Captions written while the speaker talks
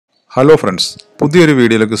Hello friends, പുതിയൊരു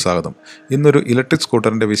വീഡിയോയിലേക്ക് സ്വാഗതം. ഇന്നൊരു ഇലക്ട്രിക്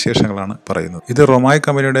സ്കൂട്ടറിൻ്റെ വിശേഷങ്ങളാണ് പറയുന്നത്. ഇത് റൊമായി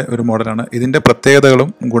കമ്പനിയുടെ ഒരു മോഡലാണ്. ഇതിൻ്റെ പ്രത്യേകതകളും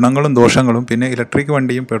ഗുണങ്ങളും ദോഷങ്ങളും പിന്നെ ഇലക്ട്രിക്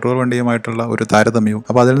വണ്ടിയും പെട്രോൾ വണ്ടിയുമായിട്ടുള്ള ഒരു താരതമ്യവും,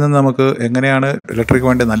 അപ്പോൾ അതിൽ നിന്ന് നമുക്ക് എങ്ങനെയാണ് ഇലക്ട്രിക്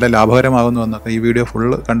വണ്ടി നല്ല ലാഭകരമാകുന്നു എന്നൊക്കെ ഈ വീഡിയോ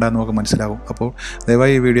ഫുള്ള് കണ്ടാൽ നമുക്ക് മനസ്സിലാകും. അപ്പോൾ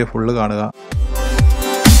ദയവായി ഈ വീഡിയോ ഫുള്ള് കാണുക.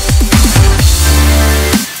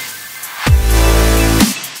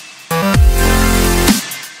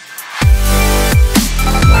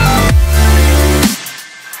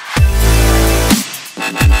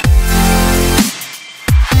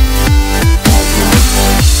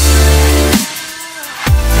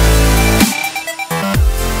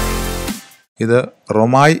 ഇത്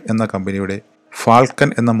റൊമായി എന്ന കമ്പനിയുടെ ഫാൽക്കൺ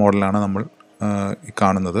എന്ന മോഡലാണ് നമ്മൾ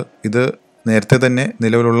കാണുന്നത്. ഇത് നേരത്തെ തന്നെ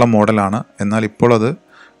നിലവിലുള്ള മോഡലാണ്, എന്നാൽ ഇപ്പോൾ അത്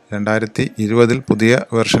 2020 പുതിയ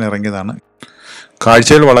വെർഷൻ ഇറങ്ങിയതാണ്.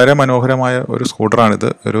 കാഴ്ചയിൽ വളരെ മനോഹരമായ ഒരു സ്കൂട്ടറാണിത്.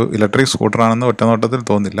 ഒരു ഇലക്ട്രിക് സ്കൂട്ടറാണെന്ന് ഒറ്റനോട്ടത്തിൽ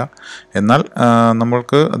തോന്നില്ല, എന്നാൽ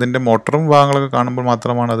നമ്മൾക്ക് അതിൻ്റെ മോട്ടറും ഭാഗങ്ങളൊക്കെ കാണുമ്പോൾ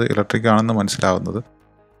മാത്രമാണ് അത് ഇലക്ട്രിക് ആണെന്ന് മനസ്സിലാവുന്നത്.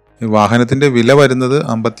 ഈ വാഹനത്തിൻ്റെ വില വരുന്നത്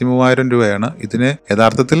 53,000 രൂപയാണ്. ഇതിന്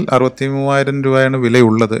യഥാർത്ഥത്തിൽ 63,000 രൂപയാണ്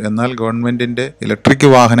വിലയുള്ളത്. എന്നാൽ ഗവൺമെൻറ്റിൻ്റെ ഇലക്ട്രിക്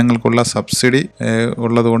വാഹനങ്ങൾക്കുള്ള സബ്സിഡി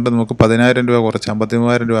ഉള്ളതുകൊണ്ട് നമുക്ക് 10,000 രൂപ കുറച്ച്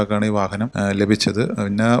 53,000 രൂപക്കാണ് ഈ വാഹനം ലഭിച്ചത്.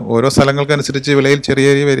 പിന്നെ ഓരോ സ്ഥലങ്ങൾക്കനുസരിച്ച് വിലയിൽ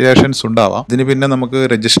ചെറിയ ചെറിയ വേരിയേഷൻസ് ഉണ്ടാവാം. ഇതിന് പിന്നെ നമുക്ക്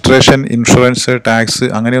രജിസ്ട്രേഷൻ, ഇൻഷുറൻസ്,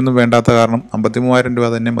 ടാക്സ് അങ്ങനെയൊന്നും വേണ്ടാത്ത കാരണം 53,000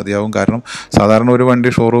 രൂപ തന്നെ മതിയാവും. കാരണം സാധാരണ ഒരു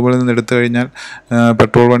വണ്ടി ഷോറൂമിൽ നിന്ന് എടുത്തു കഴിഞ്ഞാൽ,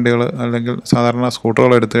 പെട്രോൾ വണ്ടികൾ അല്ലെങ്കിൽ സാധാരണ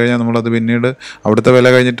സ്കൂട്ടറുകൾ എടുത്തു കഴിഞ്ഞാൽ നമ്മളത് പിന്നീട് അവിടുത്തെ വില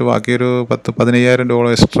കഴിഞ്ഞിട്ട് ബാക്കി ഒരു 10-15,000 രൂപ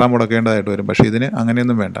എക്സ്ട്രാ മുടക്കേണ്ടതായിട്ട് വരും. പക്ഷേ ഇതിന്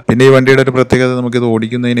അങ്ങനെയൊന്നും വേണ്ട. പിന്നെ ഈ വണ്ടിയുടെ ഒരു പ്രത്യേകത, നമുക്കിത്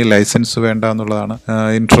ഓടിക്കുന്നതിന് ലൈസൻസ് വേണ്ട എന്നുള്ളതാണ്.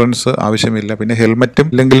 ഇൻഷുറൻസ് ആവശ്യമില്ല. പിന്നെ ഹെൽമറ്റും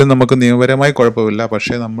ഇല്ലെങ്കിലും നമുക്ക് നിയമപരമായി കുഴപ്പമില്ല.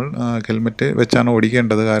 പക്ഷേ നമ്മൾ ഹെൽമറ്റ് വെച്ചാണ്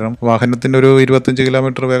ഓടിക്കേണ്ടത്. കാരണം വാഹനത്തിൻ്റെ ഒരു 25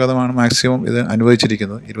 കിലോമീറ്റർ വേഗമാണ് മാക്സിമം ഇത്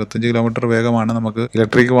അനുവദിച്ചിരിക്കുന്നത്. 25 കിലോമീറ്റർ വേഗമാണ് നമുക്ക്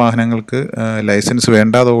ഇലക്ട്രിക് വാഹനങ്ങൾക്ക് ലൈസൻസ്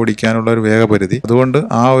വേണ്ടാതെ ഓടിക്കാനുള്ള ഒരു വേഗപരിധി. അതുകൊണ്ട്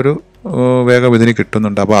ആ ഒരു വേഗം ഇതിന്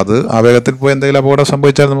കിട്ടുന്നുണ്ട്. അപ്പോൾ ആ വേഗത്തിൽ പോയി എന്തെങ്കിലും അപകടം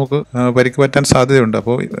സംഭവിച്ചാൽ നമുക്ക് പരിക്ക് പറ്റാൻ സാധ്യതയുണ്ട്.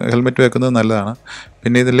 അപ്പോൾ ഹെൽമെറ്റ് വെക്കുന്നത് നല്ലതാണ്.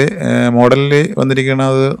 പിന്നെ ഇതിൽ മോഡലിൽ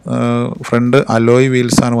വന്നിരിക്കുന്നത് ഫ്രണ്ട് അലോയ്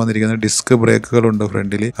വീൽസാണ് വന്നിരിക്കുന്നത്. ഡിസ്ക് ബ്രേക്കുകളുണ്ട്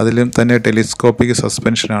ഫ്രണ്ടിൽ. അതിലും തന്നെ ടെലിസ്കോപ്പിക്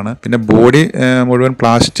സസ്പെൻഷനാണ്. പിന്നെ ബോഡി മുഴുവൻ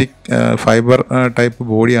plastic fibre type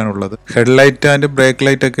ബോഡിയാണുള്ളത്. Headlight and brake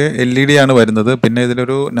light ഒക്കെ LED ആണ് വരുന്നത്. പിന്നെ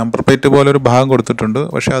ഇതിലൊരു നമ്പർ പ്ലേറ്റ് പോലെ ഒരു ഭാഗം കൊടുത്തിട്ടുണ്ട്.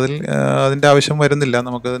 പക്ഷേ അതിൻ്റെ ആവശ്യം വരുന്നില്ല,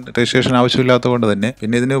 നമുക്ക് രജിസ്ട്രേഷൻ ആവശ്യമില്ലാത്തത് കൊണ്ട് തന്നെ.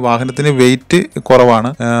 പിന്നെ ഇതിന് വാഹനത്തിന് വെയിറ്റ് കുറവാണ്.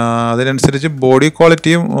 അതിനനുസരിച്ച് ബോഡി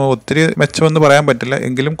ക്വാളിറ്റിയും ഒത്തിരി മെച്ചമെന്ന് പറയാൻ പറ്റില്ല,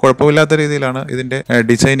 എങ്കിലും കുഴപ്പമില്ലാത്ത രീതിയിലാണ് ഇതിൻ്റെ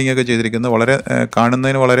ഡിസൈനിങ് ഒക്കെ ചെയ്തിരിക്കുന്നത്. വളരെ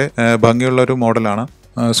കാണുന്നതിന് വളരെ ഭംഗിയുള്ള ഒരു മോഡലാണ്.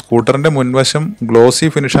 സ്കൂട്ടറിൻ്റെ മുൻവശം ഗ്ലോസി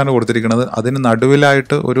ഫിനിഷാണ് കൊടുത്തിരിക്കുന്നത്. അതിന്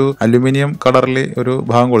നടുവിലായിട്ട് ഒരു അലുമിനിയം കളറിൽ ഒരു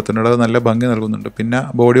ഭാഗം കൊടുത്തിട്ടുണ്ട്. അത് നല്ല ഭംഗി നൽകുന്നുണ്ട്. പിന്നെ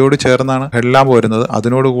ബോഡിയോട് ചേർന്നാണ് ഹെഡ്ലാമ്പ് വരുന്നത്.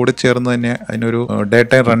 അതിനോട് കൂടി ചേർന്ന് തന്നെ അതിനൊരു ഡേ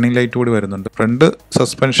ടൈം റണ്ണിംഗ് ലൈറ്റ് കൂടി വരുന്നുണ്ട്. ഫ്രണ്ട്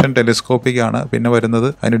സസ്പെൻഷൻ ടെലിസ്കോപ്പിക് ആണ്. പിന്നെ വരുന്നത്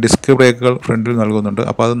അതിന് ഡിസ്ക് ബ്രേക്കുകൾ ഫ്രണ്ടിൽ നൽകുന്നുണ്ട്.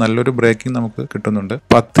 അപ്പോൾ അത് നല്ലൊരു ബ്രേക്കിംഗ് നമുക്ക് കിട്ടുന്നുണ്ട്.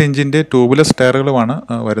 10 ഇഞ്ചിൻ്റെ ട്യൂബ്ലെസ് ടയറുകളുമാണ്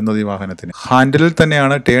വരുന്നത് ഈ വാഹനത്തിന്. ഹാൻഡിലിൽ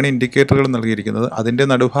തന്നെയാണ് ടേൺ ഇൻഡിക്കേറ്ററുകൾ നൽകിയിരിക്കുന്നത്. അതിൻ്റെ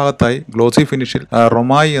നടുഭാഗത്തായി ഗ്ലോസി ഫിനിഷിൽ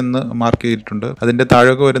റൊമായി എന്ന് മാർക്ക് ചെയ്തിട്ടുണ്ട്. അതിൻ്റെ താഴെ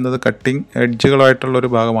വരുന്നത് കട്ടിംഗ് എഡ്ജുകളായിട്ടുള്ള ഒരു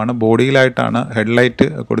ഭാഗമാണ്. ബോഡിയിലായിട്ടാണ് ഹെഡ്ലൈറ്റ്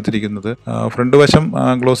കൊടുത്തിരിക്കുന്നത്. ഫ്രണ്ട് വശം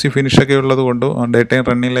ഗ്ലോസി ഫിനിഷ് ഒക്കെ ഉള്ളത് കൊണ്ട് ഡേ ടൈം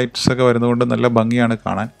റണ്ണിംഗ് ലൈറ്റ്സ് ഒക്കെ വരുന്നതുകൊണ്ട് നല്ല ഭംഗിയാണ്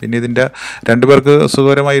കാണാൻ. പിന്നെ ഇതിൻ്റെ 2 പേർക്ക്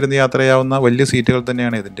സുഖകരമായി ഇരുന്ന് യാത്ര ചെയ്യാവുന്ന വലിയ സീറ്റുകൾ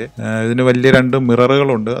തന്നെയാണ് ഇതിന് വലിയ 2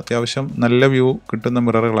 മിററുകളുണ്ട്. അത്യാവശ്യം നല്ല വ്യൂ കിട്ടുന്ന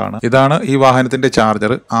മിററുകളാണ്. ഇതാണ് ഈ വാഹനത്തിൻ്റെ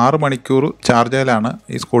ചാർജർ. 6 മണിക്കൂർ ചാർജാലാണ്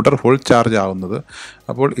ഈ സ്കൂട്ടർ ഫുൾ ചാർജ് ആവുന്നത്.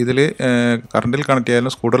 അപ്പോൾ ഇതിൽ കറണ്ടിൽ കണക്ട്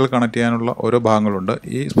ചെയ്യാനും സ്കൂട്ടറിൽ കണക്ട് ചെയ്യാനുള്ള ഓരോ ഭാഗങ്ങളുണ്ട്.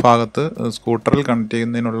 ഈ ഭാഗത്ത് സ്കൂട്ടറിൽ കണക്ട്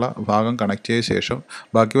ചെയ്യുന്നതിനുള്ള ഭാഗം കണക്ട് ചെയ്ത ശേഷം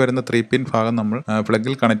ബാക്കി വരുന്ന 3 പിൻ ഭാഗം നമ്മൾ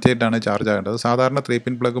പ്ലഗിൽ കണക്ട് ചെയ്തിട്ടാണ് ചാർജ് ആകേണ്ടത്. സാധാരണ 3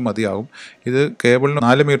 പിൻ പ്ലഗ് മതിയാവും. ഇത് കേബിളിന്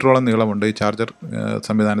 4 മീറ്ററോളം നീളമുണ്ട് ഈ ചാർജർ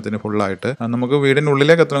സംവിധാനത്തിന് ഫുള്ളായിട്ട്. നമുക്ക്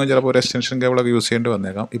വീടിനുള്ളിലേക്ക് എത്തണമെങ്കിൽ ചിലപ്പോൾ ഒരു എക്സ്റ്റൻഷൻ കേബിളൊക്കെ യൂസ് ചെയ്യേണ്ടി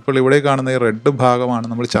വന്നേക്കാം. ഇപ്പോൾ ഇവിടെ കാണുന്ന ഈ റെഡ് ഭാഗമാണ്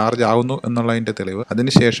നമ്മൾ ചാർജ് ആവുന്നു എന്നുള്ളതിൻ്റെ തെളിവ്.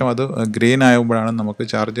 അതിനുശേഷം അത് ഗ്രീൻ ആകുമ്പോഴാണ് നമുക്ക്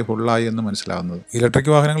ചാർജ് ഫുള്ളായി എന്ന് മനസ്സിലാവുന്നത്.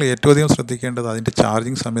 ഇലക്ട്രിക് വാഹനങ്ങൾ ഏറ്റവും അധികം ശ്രദ്ധിക്കേണ്ടത് അതിൻ്റെ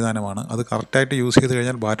ചാർജിങ് സംവിധാനമാണ്. അത് കറക്റ്റായിട്ട് യൂസ് ചെയ്ത്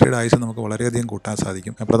കഴിഞ്ഞാൽ ബാറ്ററിയുടെ ആയുസ് നമുക്ക് വളരെയധികം കൂട്ടാൻ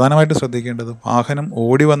സാധിക്കും. പ്രധാനമായിട്ടും ശ്രദ്ധിക്കേണ്ടത് വാഹനം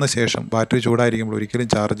ഓടി വന്ന ശേഷം ബാറ്ററി ചൂടായിരിക്കുമ്പോൾ ഒരിക്കലും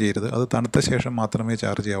ചാർജ് ചെയ്യരുത്. അത് തണുത്ത ശേഷം മാത്രമേ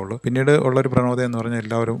ചാർജ് ചെയ്യാവുള്ളൂ. പിന്നീട് ഉള്ളൊരു പ്രവണത എന്ന് പറഞ്ഞാൽ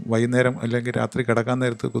എല്ലാവരും വൈകുന്നേരം അല്ലെങ്കിൽ രാത്രി കിടക്കാൻ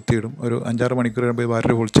നേരത്ത് കുത്തിയിടും. ഒരു 5-6 മണിക്കൂർ കഴിയുമ്പോൾ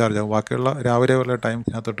ബാറ്ററി ഫുൾ ചാർജ് ആവും. ബാക്കിയുള്ള രാവിലെ വല്ല ടൈം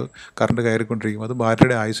ഇതിനകത്തോട്ട് കറണ്ട് കയറിക്കൊണ്ടിരിക്കും. അത്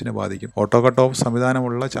ബാറ്ററിയുടെ ആയുസിനെ ബാധിക്കും. ഓട്ടോ കട്ട് ഓഫ്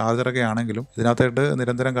സംവിധാനമുള്ള ചാർജറൊക്കെ ആണെങ്കിലും ഇതിനകത്തായിട്ട്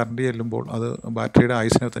നിരന്തരം കറണ്ട് ചെല്ലുമ്പോൾ അത് ബാറ്ററിയുടെ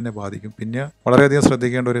ആയുസിനെ തന്നെ ബാധിക്കും. പിന്നെ വളരെയധികം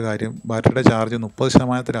ശ്രദ്ധിക്കേണ്ട ഒരു കാര്യം, ബാറ്ററിയുടെ ചാർജ്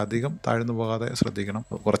 30% താഴ്ന്നു പോകാതെ ശ്രദ്ധിക്കണം.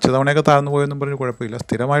 കുറച്ച് തവണയൊക്കെ താഴ്ന്നു പോയെന്നും പറഞ്ഞ് കുഴപ്പമില്ല,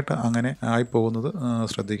 സ്ഥിരമായിട്ട് അങ്ങനെ ആയി പോകുന്നത്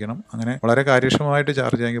ശ്രദ്ധിക്കണം. അങ്ങനെ വളരെ കാര്യക്ഷമമായിട്ട്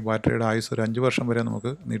ചാർജ് ചെയ്യാമെങ്കിൽ ബാറ്ററിയുടെ ആയുസ് ഒരു 5 വർഷം വരെ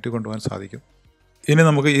നമുക്ക് നീട്ടിക്കൊണ്ടുപോകാൻ സാധിക്കും. ഇനി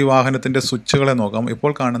നമുക്ക് ഈ വാഹനത്തിൻ്റെ സ്വിച്ചുകളെ നോക്കാം.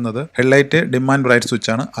 ഇപ്പോൾ കാണുന്നത് ഹെഡ്ലൈറ്റ് ഡിം ആൻഡ് ബ്രൈറ്റ്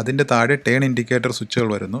സ്വിച്ചാണ്. അതിൻ്റെ താഴെ ടേൺ ഇൻഡിക്കേറ്റർ സ്വിച്ചുകൾ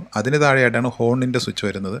വരുന്നു. അതിന് താഴെയായിട്ടാണ് ഹോണിൻ്റെ സ്വിച്ച്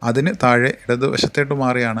വരുന്നത്. അതിന് താഴെ ഇടതുവശത്തേട്ട്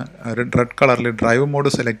മാറിയാണ് ഒരു റെഡ് കളറിൽ ഡ്രൈവ്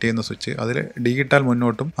മോഡ് സെലക്ട് ചെയ്യുന്ന സ്വിച്ച്. അതിൽ ഡി ഇട്ടാൽ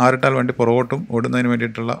മുന്നോട്ടും ആർ ഇട്ടാൽ വണ്ടി പുറകോട്ടും ഓടുന്നതിന്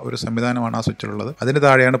വേണ്ടിയിട്ടുള്ള ഒരു സംവിധാനമാണ് ആ സ്വിച്ചിലുള്ളത്. അതിന്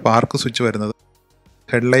താഴെയാണ് പാർക്ക് സ്വിച്ച് വരുന്നത്.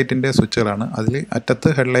 ഹെഡ്ലൈറ്റിൻ്റെ സ്വിച്ചുകളാണ്. അതിൽ അറ്റത്ത്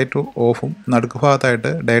ഹെഡ്ലൈറ്റ് ഓഫും നടുക്ക്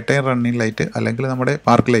ഭാഗത്തായിട്ട് ഡേ ടൈം റണ്ണിങ് ലൈറ്റ് അല്ലെങ്കിൽ നമ്മുടെ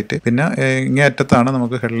പാർക്ക് ലൈറ്റ്, പിന്നെ ഇങ്ങേ അറ്റത്താണ്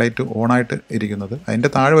നമുക്ക് ഹെഡ്ലൈറ്റ് ഓണായിട്ട് ഇരിക്കുന്നത്.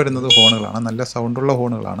 അതിൻ്റെ താഴെ വരുന്നത് ഹോണുകളാണ്, നല്ല സൗണ്ടുള്ള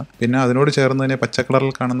ഹോണുകളാണ്. പിന്നെ അതിനോട് ചേർന്ന് തന്നെ പച്ച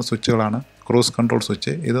കളറിൽ കാണുന്ന സ്വിച്ചുകളാണ് ക്രൂസ് കൺട്രോൾ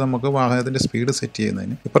സ്വിച്ച്. ഇത് നമുക്ക് വാഹനത്തിൻ്റെ സ്പീഡ് സെറ്റ്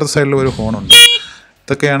ചെയ്യുന്നതിന്. ഇപ്പുറത്തെ സൈഡിൽ ഒരു ഹോണുണ്ട്.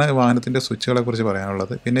 ഇതൊക്കെയാണ് വാഹനത്തിൻ്റെ സ്വിച്ചുകളെ കുറിച്ച്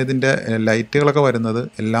പറയാനുള്ളത്. പിന്നെ ഇതിൻ്റെ ലൈറ്റുകളൊക്കെ വരുന്നത്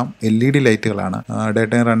എല്ലാം LED ലൈറ്റുകളാണ്. Day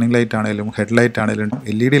time running light ആണെങ്കിലും ഹെഡ് ലൈറ്റ് ആണെങ്കിലും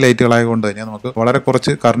LED ലൈറ്റുകളായതുകൊണ്ട് തന്നെ നമുക്ക് വളരെ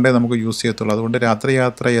കുറച്ച് കറണ്ടേ നമുക്ക് യൂസ് ചെയ്യത്തുള്ളൂ. അതുകൊണ്ട് രാത്രി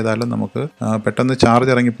യാത്ര ചെയ്താലും നമുക്ക് പെട്ടെന്ന്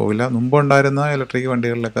ചാർജ് ഇറങ്ങിപ്പോവില്ല. മുമ്പുണ്ടായിരുന്ന ഇലക്ട്രിക്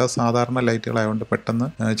വണ്ടികളിലൊക്കെ സാധാരണ ലൈറ്റുകളായതുകൊണ്ട് പെട്ടെന്ന്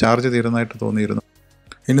ചാർജ് തീരുന്നതായിട്ട് തോന്നിയിരുന്നു.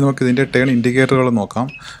 ഇനി നമുക്ക് ഇതിൻ്റെ ടേൺ ഇൻഡിക്കേറ്ററുകൾ നോക്കാം.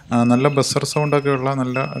 നല്ല ബസർ സൗണ്ടൊക്കെ ഉള്ള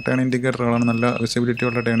നല്ല ടേൺ ഇൻഡിക്കേറ്ററുകളാണ്, നല്ല വിസിബിലിറ്റി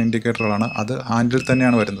ഉള്ള ടേൺ ഇൻഡിക്കേറ്ററുകളാണ്. അത് ഹാൻഡിൽ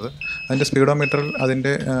തന്നെയാണ് വരുന്നത്. അതിൻ്റെ സ്പീഡോമീറ്ററിൽ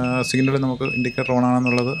അതിൻ്റെ സിഗ്നൽ നമുക്ക് ഇൻഡിക്കേറ്റർ ഓൺ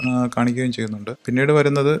ആണെന്നുള്ളത് കാണിക്കുകയും ചെയ്യുന്നുണ്ട്. പിന്നീട്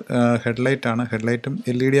വരുന്നത് ഹെഡ്ലൈറ്റാണ്. ഹെഡ്ലൈറ്റും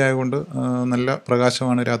LED ആയതുകൊണ്ട് നല്ല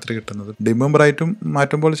പ്രകാശമാണ് രാത്രി കിട്ടുന്നത്. ഡിമ്മും ബ്രൈറ്റും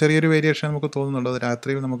മാറ്റുമ്പോൾ ചെറിയൊരു വേരിയേഷൻ നമുക്ക് തോന്നുന്നുണ്ട്. അത്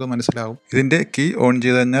രാത്രിയിൽ നമുക്ക് മനസ്സിലാവും. ഇതിൻ്റെ കീ ഓൺ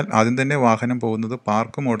ചെയ്ത് കഴിഞ്ഞാൽ ആദ്യം തന്നെ വാഹനം പോകുന്നത്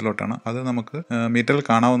പാർക്ക് മോഡിലോട്ടാണ്. അത് നമുക്ക് മീറ്ററിൽ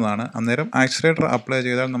കാണാവുന്നതാണ്. അന്നേരം ആക്സിലേറ്റർ അപ്ലൈ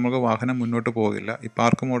ചെയ്താൽ നമുക്ക് വാഹനം മുന്നോട്ട് പോകില്ല. ഈ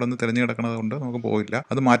പാർക്ക് മോഡൊന്ന് തിരഞ്ഞു കിടക്കുന്നത് കൊണ്ട് നമുക്ക് പോകില്ല.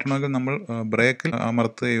 അത് മാറ്റണമെങ്കിൽ നമ്മൾ ബ്രേക്കിൽ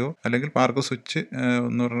അമർത്തുകയോ അല്ലെങ്കിൽ പാർക്ക് സ്വിച്ച്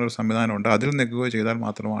എന്ന് പറഞ്ഞൊരു സംവിധാനമുണ്ട്, അതിൽ നിൽക്കുകയോ ചെയ്താൽ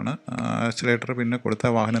മാത്രമാണ് ആക്സിലേറ്റർ പിന്നെ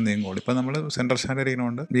കൊടുത്ത വാഹനം നീങ്ങുള്ളൂ. ഇപ്പം നമ്മൾ സെൻട്രൽ സ്റ്റാൻഡ്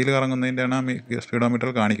ഇരിക്കുന്നതുകൊണ്ട് വീല് കറങ്ങുന്നതിൻ്റെയാണ്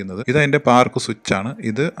സ്പീഡോമീറ്റർ കാണിക്കുന്നത്. ഇത് അതിൻ്റെ പാർക്ക് സ്വിച്ചാണ്.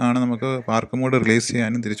 ഇത് ആണ് നമുക്ക് പാർക്ക് മോഡ് റിലീസ്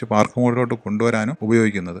ചെയ്യാനും തിരിച്ച് പാർക്ക് മോഡിലോട്ട് കൊണ്ടുവരാനും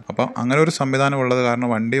ഉപയോഗിക്കുന്നത്. അപ്പം അങ്ങനെ ഒരു സംവിധാനം ഉള്ളത് കാരണം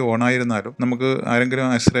വണ്ടി ഓണായിരുന്നാലും നമുക്ക്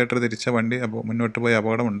ആരെങ്കിലും ആക്സിലേറ്റർ തിരിച്ച വണ്ടി മുന്നോട്ട് പോയി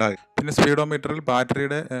അപകടം ഉണ്ടായി. പിന്നെ സ്പീഡോമീറ്ററിൽ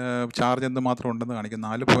ബാറ്ററിയുടെ ചാർജ് എന്തുമാത്രം ഉണ്ടെന്ന് കാണിക്കും.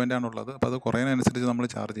 4 പോയിന്റാണുള്ളത്. അപ്പോൾ അത് കുറയുന്നതനുസരിച്ച് നമ്മൾ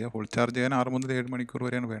ചാർജ് ചെയ്യുക. ഫുൾ ചാർജ് ചെയ്യാൻ 6 മുതൽ 7 മണിക്കൂർ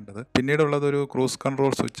വരെയാണ് വേണ്ടത്. പിന്നീടുള്ളത് ഒരു ക്രൂസ്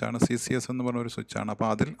കൺട്രോൾ സ്വിച്ചാണ്, CCS എന്ന് പറഞ്ഞ ഒരു സ്വിച്ചാണ്. അപ്പോൾ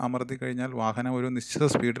അതിൽ അമർത്തി കഴിഞ്ഞാൽ വാഹനം ഒരു നിശ്ചിത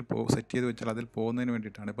സ്പീഡിൽ സെറ്റ് ചെയ്ത് വെച്ചാൽ അതിൽ പോകുന്നതിന്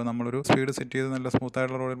വേണ്ടിയിട്ടാണ്. ഇപ്പോൾ നമ്മളൊരു സ്പീഡ് സെറ്റ് ചെയ്ത് നല്ല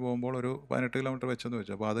സ്മൂത്തായിട്ടുള്ള റോഡിൽ പോകുമ്പോൾ ഒരു 18 കിലോമീറ്റർ വെച്ചെന്ന്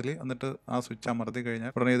വെച്ചു. അപ്പോൾ അതിൽ എന്നിട്ട് ആ സ്വിച്ച് അമർത്തി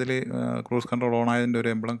കഴിഞ്ഞാൽ ഉടനെ ഇതിൽ ക്രൂസ് കൺട്രോൾ ഓൺ ആയതിൻ്റെ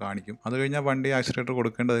ഒരു എംബ്ലം കാണിക്കും. അത് കഴിഞ്ഞാൽ വണ്ടി ആക്സിലേറ്റർ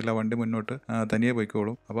കൊടുക്കേണ്ടതില്ല, വണ്ടി മുന്നോട്ട് തനിയെ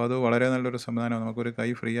പോയിക്കോളും. അപ്പോൾ അത് വളരെ നല്ലൊരു സംവിധാനമാണ്. നമുക്കൊരു കൈ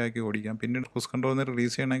ഫ്രീ ആക്കി ഓടിക്കാം. പിന്നീട് ക്രൂസ് കൺട്രോളിൽ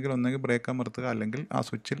റിലീസ് ചെയ്യണമെങ്കിൽ ഒന്നെങ്കിൽ ബ്രേക്ക് അമർത്തുക അല്ലെങ്കിൽ ആ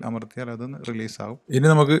സ്വിച്ചിൽ അമർത്തിയാൽ അത് റിലീസ് ആകും. ഇനി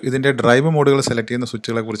നമുക്ക് ഇതിൻ്റെ ഡ്രൈവ് മോഡുകൾ സെലക്ട് ചെയ്യുന്ന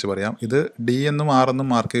സ്വിച്ചുകളെ കുറിച്ച് പറയാം. ഇത് D എന്നും R എന്നും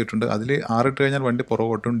മാർക്ക് ചെയ്തിട്ടുണ്ട്. അതിൽ R ഇട്ട് കഴിഞ്ഞാൽ വണ്ടി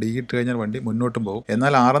പുറകോട്ടും D ഇട്ട് കഴിഞ്ഞാൽ വണ്ടി മുന്നോട്ടും പോകും.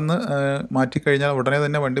 എന്നാൽ R എന്ന് മാറ്റിക്കഴിഞ്ഞാൽ ഉടനെ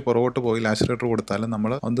തന്നെ വണ്ടി പുറകോട്ട് പോയി ആക്സിലേറ്റർ കൊടുത്താലും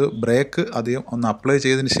നമ്മൾ ഒന്ന് ബ്രേക്ക് അധികം ഒന്ന് അപ്ലൈ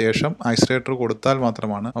ചെയ്തതിന് ശേഷം ആക്സിലേറ്റർ കൊടുത്താൽ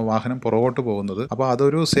മാത്രമാണ് വാഹനം പുറകോട്ട് പോകുന്നത്. അപ്പോൾ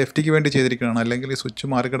അതൊരു സേഫ്റ്റിക്ക് വേണ്ടി ചെയ്തിരിക്കുകയാണ്. അല്ലെങ്കിൽ ഈ സ്വിച്ച്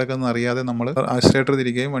മാറിക്കിടക്കുന്ന അറിയാതെ നമ്മൾ ആക്സിലേറ്റർ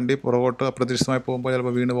തിരിക്കുകയും വണ്ടി പുറകോട്ട് അപ്രതീക്ഷിതമായി പോകുമ്പോൾ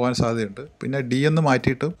ചിലപ്പോൾ വീണ് പോകാൻ സാധ്യതയുണ്ട്. പിന്നെ D എന്ന്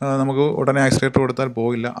മാറ്റിയിട്ട് നമുക്ക് ഉടനെ ആക്സിലേറ്റർ കൊടുത്താൽ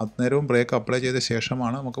പോകില്ല. അന്നേരവും ബ്രേക്ക് അപ്ലൈ ചെയ്ത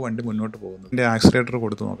ശേഷമാണ് നമുക്ക് വണ്ടി മുന്നോട്ട് പോകുന്നത്. ഇതിൻ്റെ ആക്സിലേറ്റർ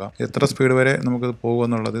കൊടുത്ത് നോക്കാം എത്ര സ്പീഡ് വരെ നമുക്ക്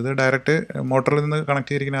പോകുമെന്നുള്ളത്. ഇത് ഡയറക്റ്റ് മോട്ടറിൽ നിന്ന് കണക്ട്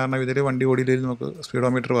ചെയ്തിരിക്കുന്ന കാരണം ഇതിൽ വണ്ടി ഓടിയില്ലെങ്കിൽ നമുക്ക്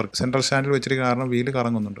സ്പീഡോമീറ്റർ വർക്ക് സെൻട്രൽ സ്റ്റാൻഡിൽ വെച്ചിരിക്കുന്ന കാരണം വീല്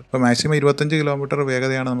കറങ്ങുന്നുണ്ട്. അപ്പോൾ മാക്സിമം 25 കിലോമീറ്റർ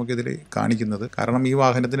വേഗതയാണ് നമുക്കിതിൽ കാണിക്കുന്നത്. കാരണം ഈ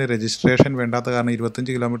വാഹനത്തിന് രജിസ്ട്രേഷൻ വേണ്ടാത്ത കാരണം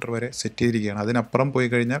 25 കിലോമീറ്റർ വരെ സെറ്റ് ചെയ്തിരിക്കുകയാണ്. അതിനപ്പുറം പോയി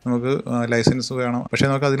കഴിഞ്ഞാൽ നമുക്ക് ലൈസൻസ് വേണം. പക്ഷേ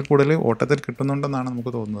നമുക്ക് അതിൽ കൂടുതൽ ഓട്ടത്തിൽ കിട്ടുന്നുണ്ടെന്നാണ്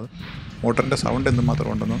നമുക്ക് തോന്നുന്നത്. മോട്ടറിൻ്റെ സൗണ്ട്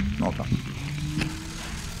എന്തുമാത്രം ഉണ്ടെന്ന് നോക്കാം.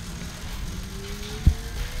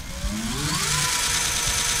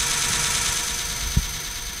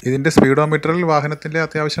 ഇതിൻ്റെ സ്പീഡോമീറ്ററിൽ വാഹനത്തിൻ്റെ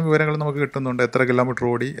അത്യാവശ്യം വിവരങ്ങൾ നമുക്ക് കിട്ടുന്നുണ്ട്. എത്ര കിലോമീറ്റർ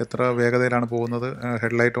ഓടി, എത്ര വേഗതയിലാണ് പോകുന്നത്,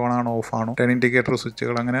 ഹെഡ്ലൈറ്റ് ഓൺ ആണോ ഓഫ് ആണോ, ടേൺ ഇൻഡിക്കേറ്റർ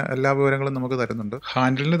സ്വിച്ചുകൾ, അങ്ങനെ എല്ലാ വിവരങ്ങളും നമുക്ക് തരുന്നുണ്ട്.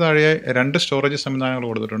 ഹാൻഡിലിന് താഴെ 2 സ്റ്റോറേജ് സംവിധാനങ്ങൾ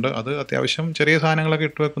കൊടുത്തിട്ടുണ്ട്. അത് അത്യാവശ്യം ചെറിയ സാധനങ്ങളൊക്കെ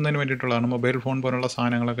ഇട്ട് വെക്കുന്നതിന് വേണ്ടിയിട്ടുള്ളതാണ്. മൊബൈൽ ഫോൺ പോലുള്ള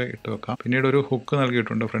സാധനങ്ങളൊക്കെ ഇട്ട് വെക്കാം. പിന്നീട് ഒരു ഹുക്ക്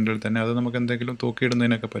നൽകിയിട്ടുണ്ട് ഫ്രണ്ടിൽ തന്നെ. അത് നമുക്ക് എന്തെങ്കിലും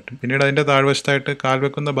തൂക്കിയിടുന്നതിനൊക്കെ പറ്റും. പിന്നീട് അതിൻ്റെ താഴ്വശത്തായിട്ട് കാൽ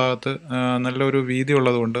വെക്കുന്ന ഭാഗത്ത് നല്ലൊരു വീതി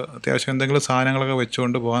ഉള്ളതുകൊണ്ട് അത്യാവശ്യം എന്തെങ്കിലും സാധനങ്ങളൊക്കെ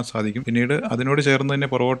വെച്ചുകൊണ്ട് പോകാൻ സാധിക്കും. പിന്നീട് അതിനോട് ചേർന്ന് തന്നെ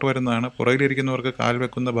പുറകോട്ട് വരുന്നതാണ് പുറകിലിരിക്കുന്നവർക്ക് കാൽ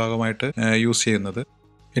വെക്കുന്ന ഭാഗമായിട്ട് യൂസ് ചെയ്യുന്നത്.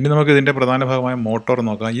 ഇനി നമുക്ക് ഇതിൻ്റെ പ്രധാന ഭാഗമായ മോട്ടോർ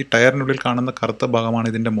നോക്കാം. ഈ ടയറിനുള്ളിൽ കാണുന്ന കറുത്ത ഭാഗമാണ്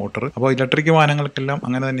ഇതിൻ്റെ മോട്ടോർ. അപ്പോൾ ഇലക്ട്രിക് വാഹനങ്ങൾക്കെല്ലാം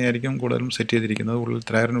അങ്ങനെ തന്നെയായിരിക്കും കൂടുതലും സെറ്റ് ചെയ്തിരിക്കുന്നത്.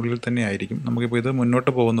 ടയറിനുള്ളിൽ തന്നെ ആയിരിക്കും. നമുക്കിപ്പോൾ ഇത്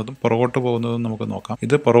മുന്നോട്ട് പോകുന്നതും പുറകോട്ട് പോകുന്നതും നമുക്ക് നോക്കാം.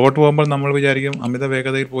 ഇത് പുറകോട്ട് പോകുമ്പോൾ നമ്മൾ വിചാരിക്കും അമിത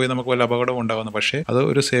വേഗതയിൽ പോയി നമുക്ക് വല്ല അപകടം ഉണ്ടാകുന്നു. പക്ഷേ അത്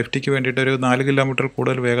ഒരു സേഫ്റ്റിക്ക് വേണ്ടിയിട്ട് ഒരു 4 കിലോമീറ്റർ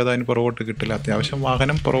കൂടുതൽ വേഗത അതിന് പുറകോട്ട് കിട്ടില്ല. അത്യാവശ്യം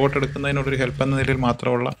വാഹനം പുറകോട്ട് എടുക്കുന്നതിനൊരു ഹെൽപ്പ് എന്ന നിലയിൽ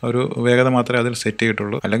മാത്രമുള്ള ഒരു വേഗത മാത്രമേ അതിൽ സെറ്റ്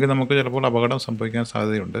ചെയ്തിട്ടുള്ളൂ. അല്ലെങ്കിൽ നമുക്ക് ചിലപ്പോൾ അപകടം സംഭവിക്കാൻ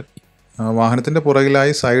സാധ്യതയുണ്ട്. വാഹനത്തിൻ്റെ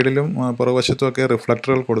പുറകിലായി സൈഡിലും പുറകുവശത്തുമൊക്കെ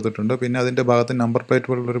റിഫ്ലക്ടറുകൾ കൊടുത്തിട്ടുണ്ട്. പിന്നെ അതിൻ്റെ ഭാഗത്ത് നമ്പർ പ്ലേറ്റ്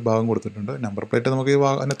പോലുള്ളൊരു ഭാഗം കൊടുത്തിട്ടുണ്ട്. നമ്പർ പ്ലേറ്റ് നമുക്ക് ഈ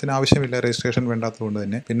വാഹനത്തിന് ആവശ്യമില്ല, രജിസ്ട്രേഷൻ വേണ്ടാത്തതുകൊണ്ട്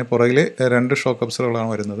തന്നെ. പിന്നെ പുറകിൽ 2 ഷോക്ക് അബ്സറുകളാണ്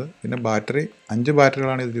വരുന്നത്. പിന്നെ ബാറ്ററി 5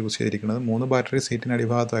 ബാറ്ററികളാണ് ഇതിൽ യൂസ് ചെയ്തിരിക്കുന്നത്. 3 ബാറ്ററി സീറ്റിന്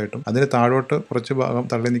അടിഭാഗത്തായിട്ടും അതിന് താഴോട്ട് കുറച്ച് ഭാഗം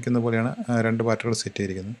തള്ളി നിൽക്കുന്ന പോലെയാണ് 2 ബാറ്ററികൾ സെറ്റ്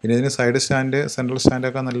ചെയ്തിരിക്കുന്നത്. പിന്നെ ഇതിന് സൈഡ് സ്റ്റാൻഡ്, സെൻട്രൽ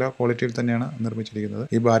സ്റ്റാൻഡൊക്കെ നല്ല ക്വാളിറ്റിയിൽ തന്നെയാണ് നിർമ്മിച്ചിരിക്കുന്നത്.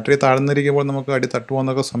 ഈ ബാറ്ററി താഴ്ന്നിരിക്കുമ്പോൾ നമുക്ക് അടി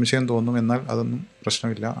തട്ടുമോയെന്നൊക്കെ സംശയം തോന്നും. എന്നാൽ അതൊന്നും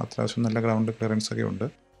പ്രശ്നമില്ല, അത്യാവശ്യം നല്ല ഗ്രൗണ്ട് ക്ലിയറൻസ് ഒക്കെ ഉണ്ട്.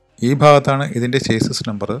 ഈ ഭാഗത്താണ് ഇതിൻ്റെ ചേസിസ്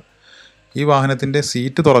നമ്പർ. ഈ വാഹനത്തിൻ്റെ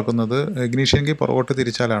സീറ്റ് തുറക്കുന്നത് ഇഗ്നീഷ്യൻ കീ പുറകോട്ട്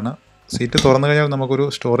തിരിച്ചാലാണ്. സീറ്റ് തുറന്നു കഴിഞ്ഞാൽ നമുക്കൊരു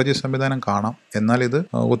സ്റ്റോറേജ് സംവിധാനം കാണാം. എന്നാൽ ഇത്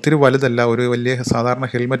ഒത്തിരി വലുതല്ല. ഒരു വലിയ സാധാരണ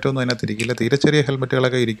ഹെൽമെറ്റൊന്നും അതിനകത്ത് ഇരിക്കില്ല. തീരെ ചെറിയ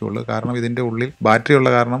ഹെൽമെറ്റുകളൊക്കെ ഇരിക്കുകയുള്ളൂ. കാരണം ഇതിൻ്റെ ഉള്ളിൽ ബാറ്ററി ഉള്ള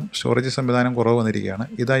കാരണം സ്റ്റോറേജ് സംവിധാനം കുറവ് വന്നിരിക്കുകയാണ്.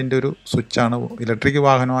 ഇതതിൻ്റെ ഒരു സ്വിച്ചാണ്. ഇലക്ട്രിക്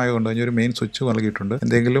വാഹനമായതുകൊണ്ട് അതിനൊരു മെയിൻ സ്വിച്ച് നൽകിയിട്ടുണ്ട്.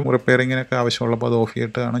 എന്തെങ്കിലും റിപ്പയറിങ്ങിനൊക്കെ ആവശ്യമുള്ളപ്പോൾ അത് ഓഫ്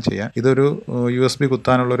ചെയ്തിട്ടാണ് ചെയ്യാൻ. ഇതൊരു USB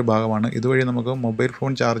കുത്താനുള്ള ഒരു ഭാഗമാണ്. ഇതുവഴി നമുക്ക് മൊബൈൽ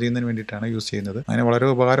ഫോൺ ചാർജ് ചെയ്യുന്നതിന് വേണ്ടിയിട്ടാണ് യൂസ് ചെയ്യുന്നത്. അങ്ങനെ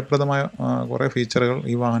വളരെ ഉപകാരപ്രദമായ കുറേ ഫീച്ചറുകൾ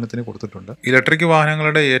ഈ വാഹനത്തിന് കൊടുത്തിട്ടുണ്ട്. ഇലക്ട്രിക്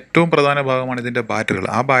വാഹനങ്ങളുടെ ഏറ്റവും പ്രധാന ഭാഗമാണ് ഇതിൻ്റെ ബാറ്ററികൾ.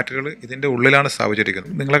 ആ ബാറ്ററികൾ ഇതിൻ്റെ ഉള്ളിലാണ്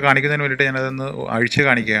സ്ഥാപിച്ചിരിക്കുന്നത്. നിങ്ങളെ കാണിക്കുന്നതിന് വേണ്ടിയിട്ട് ഞാനതൊന്ന് അഴിച്ച്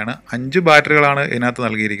കാണിക്കുകയാണ്. 5 ബാറ്ററികളാണ് ഇതിനകത്ത്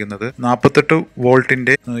നൽകിയിരിക്കുന്നത്. 48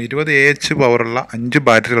 വോൾട്ടിൻ്റെ 20 AH പവറുള്ള 5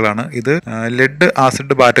 ബാറ്ററികളാണ്. ഇത് ലെഡ്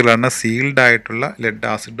ആസിഡ് ബാറ്ററികളാണ്. സീൽഡ് ആയിട്ടുള്ള ലെഡ്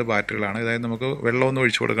ആസിഡ് ബാറ്ററികളാണ്. അതായത് നമുക്ക് വെള്ളമൊന്നും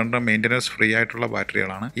ഒഴിച്ചു കൊടുക്കേണ്ട മെയിൻ്റനൻസ് ഫ്രീ ആയിട്ടുള്ള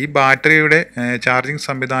ബാറ്ററികളാണ്. ഈ ബാറ്ററിയുടെ ചാർജിങ്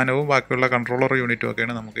സംവിധാനവും ബാക്കിയുള്ള കൺട്രോളർ യൂണിറ്റും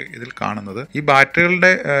ഒക്കെയാണ് നമുക്ക് ഇതിൽ കാണുന്നത്. ഈ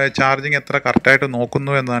ബാറ്ററികളുടെ ചാർജിങ് എത്ര കറക്റ്റായിട്ട്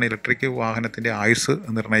നോക്കുന്നു എന്നതാണ് ഇലക്ട്രിക് വാഹനത്തിൻ്റെ ആയുസ്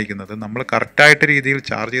നിർണ്ണയിക്കുന്നത്. നമ്മൾ കറക്റ്റായിട്ട് രീതിയിൽ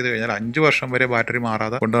ചാർജ് ചെയ്ത് കഴിഞ്ഞാൽ 5 വർഷം വരെ ബാറ്ററി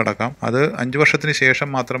മാറാതെ കൊണ്ടു നടക്കാം. അത് 5 വർഷത്തിന് ശേഷം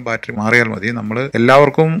മാത്രം ബാറ്ററി മാറിയാൽ മതി. നമ്മൾ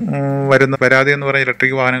എല്ലാവർക്കും വരുന്ന പരാതി എന്ന് പറയുന്ന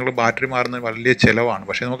ഇലക്ട്രിക് വാഹനങ്ങൾ ബാറ്ററി മാറുന്നത് വലിയ ചിലവാണ്.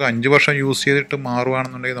 പക്ഷേ നമുക്ക് 5 വർഷം യൂസ് ചെയ്തിട്ട്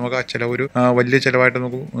മാറുകയാണെന്നുണ്ടെങ്കിൽ നമുക്ക് ആ ചിലവൊരു വലിയ ചിലവായിട്ട്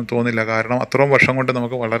നമുക്ക് തോന്നില്ല. കാരണം അത്രയും വർഷം കൊണ്ട്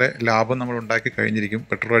നമുക്ക് വളരെ ലാഭം നമ്മൾ ഉണ്ടാക്കി കഴിഞ്ഞിരിക്കും,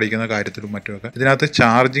 പെട്രോൾ അടിക്കുന്ന കാര്യത്തിലും മറ്റുമൊക്കെ. ഇതിനകത്ത്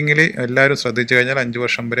ചാർജിങ്ങിൽ എല്ലാവരും ശ്രദ്ധിച്ചു കഴിഞ്ഞാൽ 5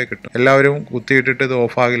 വർഷം വരെ കിട്ടും. എല്ലാവരും കുത്തിയിട്ടിട്ട് ഇത്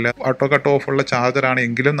ഓഫാകില്ല. ഓട്ടോ കട്ട് ഓഫുള്ള ചാർജറാണ്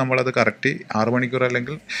എങ്കിലും നമ്മളത് കറക്റ്റ് 6 മണിക്കൂർ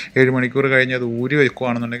അല്ലെങ്കിൽ 7 മണിക്കൂർ കഴിഞ്ഞ് അത് ഊരി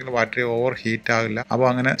വെക്കുകയാണെന്നുണ്ടെങ്കിൽ ബാറ്ററി ഓവർ ഹീറ്റ് ആകില്ല. അപ്പോൾ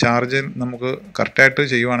അങ്ങനെ ചാർജ് നമുക്ക് കറക്റ്റായിട്ട്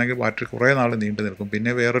ചെയ്യുവാണെങ്കിൽ ബാറ്ററി കുറേ നാൾ നീണ്ടു നിൽക്കും.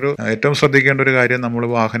 പിന്നെ വേറൊരു ഏറ്റവും ശ്രദ്ധിക്കേണ്ട ഒരു കാര്യം, നമ്മൾ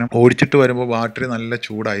വാഹനം ഓടിച്ചിട്ട് വരുമ്പോൾ ബാറ്ററി നല്ല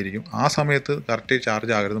ചൂടായിരിക്കും. ആ സമയത്ത് കറക്റ്റ്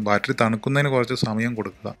ചാർജ് ആകരുത്. ബാറ്ററി തണുക്കുന്നതിന് കുറച്ച് സമയം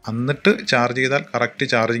കൊടുക്കുക. എന്നിട്ട് ചാർജ് ചെയ്താൽ കറക്റ്റ്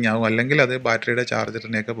ചാർജിങ് ആകും. അല്ലെങ്കിൽ അത് ബാറ്ററിയുടെ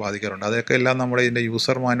ചാർജറിനെയൊക്കെ ബാധിക്കാറുണ്ട്. അതൊക്കെ എല്ലാം നമ്മുടെ ഇതിൻ്റെ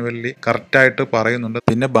യൂസർ മാനുവലിൽ കറക്റ്റായിട്ട് പറയുന്നുണ്ട്.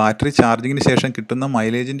 പിന്നെ ബാറ്ററി ചാർജിങ്ങിന് ശേഷം കിട്ടുന്ന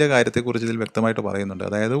മൈലേജിൻ്റെ കാര്യത്തെക്കുറിച്ച് ഇതിൽ വ്യക്തമായിട്ട് പറയുന്നുണ്ട്.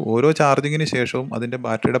 അതായത് ഓരോ ചാർജിങ്ങിന് ശേഷവും അതിൻ്റെ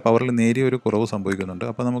ബാറ്ററിയുടെ പവറിൽ നേരിയ ഒരു കുറവ് സംഭവിക്കുന്നുണ്ട്.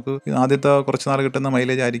 അപ്പോൾ നമുക്ക് ആദ്യത്തെ കുറച്ച് നാൾ കിട്ടുന്ന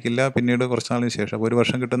മൈലേജ് ആയിരിക്കില്ല, പിന്നീട് കുറച്ച് നാളിന് ശേഷം. അപ്പോൾ ഒരു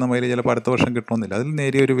വർഷം കിട്ടുന്ന മൈലേജ് ചിലപ്പോൾ അടുത്ത വർഷം കിട്ടണമെന്നില്ല. അതിൽ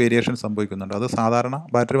നേരിയ ഒരു വേരിയേഷൻ സംഭവിക്കുന്നുണ്ട്. അത് സാധാരണ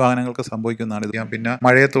ബാറ്ററി വാഹനങ്ങൾക്ക് സംഭവിക്കുന്നതാണ്. ഇത് പിന്നെ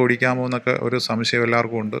മഴയത്ത് ഓടിക്കാമോ എന്നൊക്കെ ഒരു സംശയം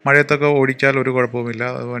എല്ലാവർക്കും ഉണ്ട്. മഴയത്തൊക്കെ ഓടിച്ചാൽ ഒരു കുഴപ്പവുമില്ല.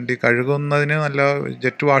 വണ്ടി കഴുകുന്നതിന് നല്ല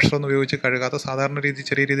ജെറ്റ് വാഷറൊന്നും ഉപയോഗിച്ച് കഴുകാത്ത സാധാരണ രീതി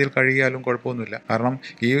ചെറിയ രീതിയിൽ കഴുകിയാലും കുഴപ്പമൊന്നുമില്ല. കാരണം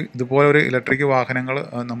ഇതുപോലെ ഒരു ഇലക്ട്രിക് വാഹനങ്ങൾ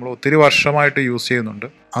നമ്മൾ ഒത്തിരി വർഷമായിട്ട് യൂസ് ചെയ്യുന്നുണ്ട്.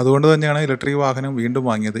 അതുകൊണ്ട് തന്നെയാണ് ഇലക്ട്രിക് വാഹനം വീണ്ടും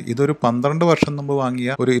വാങ്ങിയത്. ഇതൊരു 12 വർഷം മുമ്പ് വാങ്ങിയ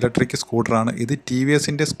ഒരു ഇലക്ട്രിക് സ്കൂട്ടറാണ്. ഇത്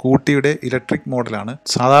TVSന്റെ സ്കൂട്ടിയുടെ ഇലക്ട്രിക് മോഡലാണ്.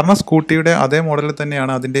 സാധാരണ സ്കൂട്ടിയുടെ അതേ മോഡലിൽ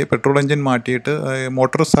തന്നെയാണ് അതിൻ്റെ പെട്രോൾ എഞ്ചിൻ മാറ്റിയിട്ട്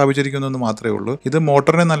മോട്ടോർ സ്ഥാപിച്ചിരിക്കുന്നതെന്ന് മാത്രമേ ഉള്ളൂ. ഇത്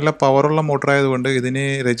മോട്ടറിന് നല്ല പവറുള്ള മോട്ടറായതുകൊണ്ട് ഇതിന്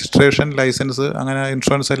രജിസ്ട്രേഷൻ, ലൈസൻസ്, അങ്ങനെ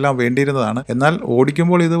ഇൻഷുറൻസ് എല്ലാം വേണ്ടിയിരുന്നതാണ്. എന്നാൽ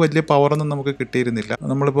ഓടിക്കുമ്പോൾ ഇത് വലിയ പവറൊന്നും നമുക്ക് കിട്ടിയിരുന്നില്ല.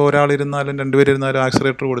 നമ്മളിപ്പോൾ ഒരാളിരുന്നാലും 2 പേരിരുന്നാലും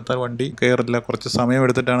ആക്സിലേറ്റർ കൊടുത്താൽ വണ്ടി കയറില്ല. കുറച്ച് സമയം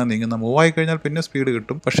എടുത്തിട്ടാണ് നീങ്ങുന്നത്. മൂവായി കഴിഞ്ഞാൽ പിന്നെ സ്പീഡ്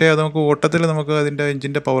കിട്ടും. പക്ഷേ അത് നമുക്ക് ഓട്ടത്തിൽ നമുക്ക് അതിൻ്റെ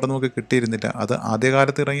എഞ്ചിൻ്റെ പവർ നമുക്ക് കിട്ടിയിരുന്നില്ല. അത്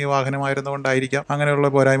ആദ്യകാലത്ത് ഇറങ്ങിയ വാഹനമായിരുന്നുകൊണ്ടായിരിക്കാം അങ്ങനെയുള്ള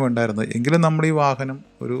പോരായ്മ ഉണ്ടായിരുന്നത്. എങ്കിലും നമ്മൾ ഈ വാഹനം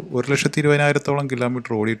ഒരു 1,20,000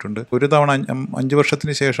 കിലോമീറ്റർ ഓടിയിട്ടുണ്ട്. ഒരു തവണ 5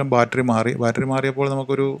 വർഷത്തിന് ശേഷം ബാറ്ററി മാറിയപ്പോൾ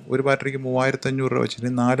നമുക്കൊരു ബാറ്ററിക്ക് 3,500 രൂപ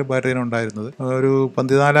വെച്ചിട്ട് 4 ബാറ്ററിയാണ് ഉണ്ടായിരുന്നത്. ഒരു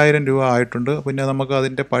 14,000 രൂപ ആയിട്ടുണ്ട്. പിന്നെ നമുക്ക്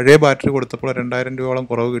അതിൻ്റെ പഴയ ബാറ്ററി കൊടുത്തപ്പോൾ 2,000 രൂപയോളം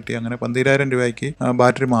കുറവ് കിട്ടി. അങ്ങനെ 12,000 രൂപയ്ക്ക്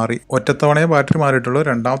ബാറ്ററി മാറി. ഒറ്റത്തവണയെ ബാറ്ററി മാറിയിട്ടുള്ളൂ.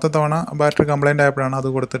 രണ്ടാമത്തെ തവണ ബാറ്ററി കംപ്ലൈൻ്റ് ആയപ്പോഴാണ് അത്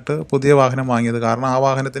കൊടുത്തിട്ട് പുതിയ വാഹനം വാങ്ങിയത്. കാരണം ആ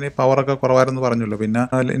വാഹനത്തിന് പവറൊക്കെ കുറവായിരുന്നു പറഞ്ഞല്ലോ. പിന്നെ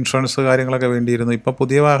ഇൻഷുറൻസ് കാര്യങ്ങളൊക്കെ വേണ്ടിയിരുന്നു. ഇപ്പം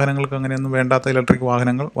പുതിയ വാഹനങ്ങൾക്ക് അങ്ങനെയൊന്നും വേണ്ടാത്ത ഇലക്ട്രിക്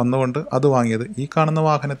വാഹനങ്ങൾ വന്നുകൊണ്ട് അത് വാങ്ങിയത്. ഈ കാണുന്ന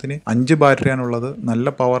വാഹനത്തിന് 5 ബാറ്ററിയാണുള്ളത്. നല്ല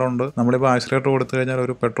പവറുണ്ട്. നമ്മളിപ്പോൾ ആക്സിലേറ്റർ കൊടുത്തു കഴിഞ്ഞാൽ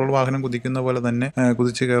ഒരു പെട്രോൾ വാഹനം കുതിക്കുന്ന പോലെ തന്നെ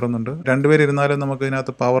കുതിച്ച് കയറുന്നുണ്ട്. 2 പേരിരുന്നാലും നമുക്ക്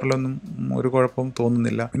ഇതിനകത്ത് പവറിലൊന്നും ഒരു കുഴപ്പവും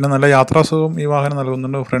തോന്നുന്നില്ല. പിന്നെ നല്ല യാത്രാസുഖം ഈ വാഹനം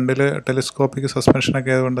നൽകുന്നുണ്ട്. ഫ്രണ്ടിൽ ടെലിസ്കോപ്പിക്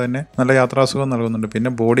സസ്പെൻഷനൊക്കെ ആയതുകൊണ്ട് തന്നെ നല്ല യാത്രാസുഖം നൽകുന്നുണ്ട്.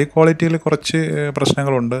 പിന്നെ ബോഡി ക്വാളിറ്റിയിൽ കുറച്ച്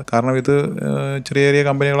പ്രശ്നങ്ങളുണ്ട്. കാരണം ഇത് ചെറിയ ചെറിയ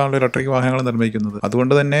കമ്പനികളാണല്ലോ ഇലക്ട്രിക് വാഹനങ്ങൾ നിർമ്മിക്കുന്നത്.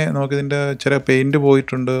 അതുകൊണ്ട് തന്നെ നമുക്കിതിൻ്റെ ചെറിയ പെയിൻറ്റ്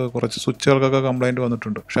പോയിട്ടുണ്ട്. കുറച്ച് സ്വിച്ചുകൾക്കൊക്കെ കംപ്ലൈൻറ്റ്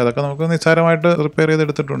വന്നിട്ടുണ്ട്. പക്ഷേ അതൊക്കെ നമുക്ക് നിസ്സാരമായിട്ട് റിപ്പയർ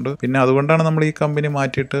ചെയ്തെടുത്തിട്ടുണ്ട്. പിന്നെ അതുകൊണ്ടാണ് നമ്മൾ ഈ കമ്പനി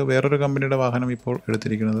മാറ്റിയിട്ട് വേറൊരു കമ്പനിയുടെ വാഹനം ഇപ്പോൾ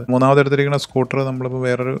എടുത്തിരിക്കുന്നത്. മൂന്നാമത് എടുത്തിരിക്കുന്ന സ്കൂട്ടർ നമ്മളിപ്പോൾ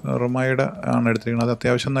വേറൊരു റൊമായുടെ ആണ് എടുത്തിരിക്കുന്നത്. അത്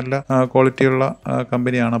അത്യാവശ്യം നല്ല ക്വാളിറ്റിയുള്ള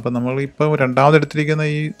കമ്പനിയാണ്. അപ്പോൾ നമ്മൾ ഇപ്പോൾ രണ്ടാമത് എടുത്തിരിക്കുന്ന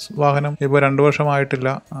ഈ വാഹനം ഇപ്പോൾ 2 വർഷമായിട്ടില്ല,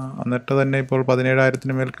 എന്നിട്ട് തന്നെ ഇപ്പോൾ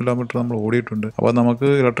 17,000 മേൽ കിലോമീറ്റർ നമ്മൾ ഓടിയിട്ടുണ്ട്. അപ്പോൾ നമുക്ക്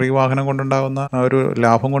ഇലക്ട്രിക് വാഹനം കൊണ്ടുണ്ടാകുന്ന ഒരു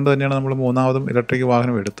ലാഭം കൊണ്ട് തന്നെയാണ് നമ്മൾ മൂന്നാമതും ഇലക്ട്രിക്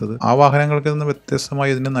വാഹനം എടുത്തത്. ആ വാഹനങ്ങൾക്ക് നിന്ന്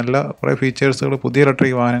വ്യത്യസ്തമായി ഇതിന് നല്ല കുറേ ഫീച്ചേഴ്സുകൾ പുതിയ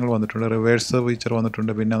ഇലക്ട്രിക് വാഹനങ്ങൾ വന്നിട്ടുണ്ട്. റിവേഴ്സ് ഫീച്ചർ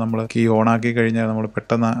വന്നിട്ടുണ്ട്. പിന്നെ നമ്മൾ കീ ഓൺ ആക്കി കഴിഞ്ഞാൽ നമ്മൾ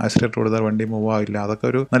പെട്ടെന്ന് ആക്സിലേറ്റർ കൊടുത്താൽ വണ്ടി മൂവ് ആവില്ല. അതൊക്കെ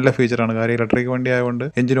ഒരു നല്ല ഫീച്ചറാണ്. കാര്യം ഇലക്ട്രിക് വണ്ടി ആയതുകൊണ്ട്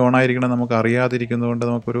എഞ്ചിൻ ഓൺ ആയിരിക്കണം നമുക്ക് അറിയാതിരിക്കുന്നതുകൊണ്ട്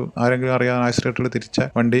നമുക്കൊരു ആരെങ്കിലും അറിയാതെ ആക്സിലേറ്ററിൽ തിരിച്ച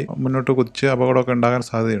വണ്ടി മുന്നോട്ട് കുതിച്ച് അപകടമൊക്കെ ഉണ്ടാകാൻ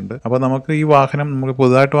സാധ്യതയുണ്ട്. അപ്പോൾ നമുക്ക് ഈ വാഹനം നമുക്ക്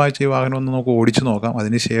പുതുതായിട്ട് വാങ്ങിച്ച ഈ വാഹനം ഒന്ന് നമുക്ക് ഓടിച്ചു നോക്കാം.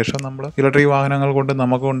 അതിനുശേഷം നമ്മൾ ഇലക്ട്രിക് വാഹനങ്ങൾ കൊണ്ട്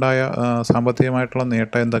നമുക്കുണ്ടായ സാമ്പത്തികമായിട്ടുള്ള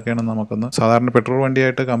നേട്ടം എന്തൊക്കെയാണെന്ന് നമുക്കൊന്ന് സാധാരണ പെട്രോൾ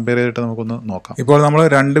വണ്ടിയായിട്ട് കമ്പയർ ചെയ്തിട്ട് നമുക്കൊന്ന് നോക്കാം. ഇപ്പോൾ നമ്മൾ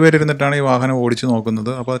രണ്ടുപേരിരുന്നിട്ടാണ് ഈ വാഹനം ഓടിച്ചു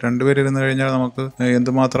നോക്കുന്നത്. അപ്പോൾ രണ്ടുപേരിരുന്ന് കഴിഞ്ഞാൽ നമുക്ക്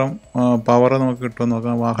എന്തുമാത്രം പവർ നമുക്ക് കിട്ടുമെന്ന്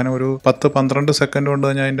നോക്കാം. വാഹനം ഒരു 10-12 സെക്കൻഡ് കൊണ്ട്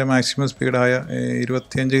തന്നെ അതിൻ്റെ മാക്സിമം സ്പീഡായ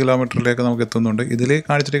 25 കിലോമീറ്ററിലേക്ക് നമുക്ക് എത്തുന്നുണ്ട്. ഇതിൽ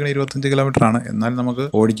കാണിച്ചിരിക്കുന്ന 25 കിലോമീറ്റർ ആണ്. എന്നാൽ നമുക്ക്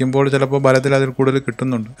ഓടിക്കുമ്പോൾ ചിലപ്പോൾ ബലത്തിൽ അതിൽ കൂടുതൽ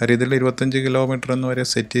കിട്ടുന്നുണ്ട്. കാര്യം ഇതിൽ 25 കിലോമീറ്റർ എന്ന് വരെ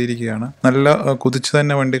സെറ്റ് ചെയ്തിരിക്കുകയാണ്. നല്ല കുതിച്ച്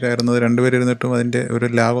തന്നെ വണ്ടി കയറുന്നത്. രണ്ടുപേരിരുന്നിട്ടും അതിൻ്റെ ഒരു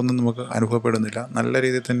ലാഗൊന്നും നമുക്ക് അനുഭവപ്പെടുന്നില്ല. നല്ല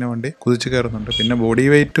രീതിയിൽ തന്നെ വണ്ടി കുതിച്ച് കയറുന്നുണ്ട്. പിന്നെ ബോഡി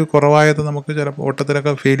വെയിറ്റ് കുറവായത് നമുക്ക് ചിലപ്പോൾ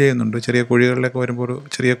ഓട്ടത്തിലൊക്കെ ഫീൽ ചെയ്യുന്നുണ്ട്. ചെറിയ കുഴികളിലൊക്കെ വരുമ്പോൾ ഒരു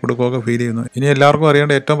ചെറിയ കുടുക്കമൊക്കെ ഫീൽ ചെയ്യുന്നു. ഇനി എല്ലാവർക്കും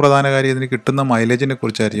അറിയേണ്ട ഏറ്റവും പ്രധാന കാര്യം ഇതിന് കിട്ടുന്ന മൈലേജിനെ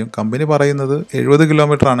കുറിച്ചായിരിക്കും. കമ്പനി പറയുന്നത് 70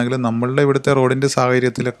 കിലോമീറ്റർ ആണെങ്കിലും നമ്മളുടെ ഇവിടുത്തെ റോഡിൻ്റെ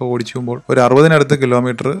സാഹചര്യത്തിലൊക്കെ ഓടിച്ചുമ്പോൾ ഒരു 60-നടുത്ത്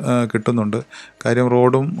കിലോമീറ്റർ കിട്ടുന്നുണ്ട്. കാര്യം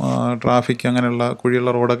റോഡും ട്രാഫിക് അങ്ങനെയുള്ള കുഴിയുള്ള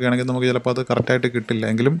റോഡൊക്കെ ആണെങ്കിൽ നമുക്ക് ചിലപ്പോൾ അത് കറക്റ്റായിട്ട് കിട്ടില്ല.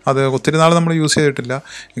 എങ്കിലും അത് ഒത്തിരി നാൾ നമ്മൾ യൂസ് ചെയ്തിട്ടില്ല.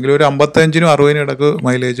 എങ്കിലും ഒരു 55-60 ഇടക്ക്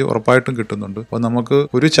മൈലേജ് ഉറപ്പായിട്ടും കിട്ടുന്നുണ്ട്. അപ്പോൾ നമുക്ക്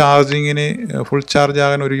ഒരു ചാർജിങ്ങിന് ഫുൾ ചാർജ്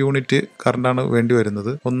ആകാൻ 1 യൂണിറ്റ് കറണ്ടാണ് വേണ്ടി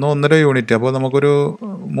വരുന്നത്. 1-1.5 യൂണിറ്റ്. അപ്പോൾ നമുക്കൊരു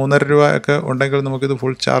 3.5 രൂപ ഒക്കെ ഉണ്ടെങ്കിൽ നമുക്കിത്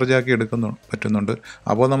ഫുൾ ചാർജ് ആക്കി പറ്റുന്നുണ്ട്.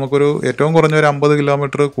 അപ്പോൾ നമുക്കൊരു ഏറ്റവും കുറഞ്ഞ ഒരു 50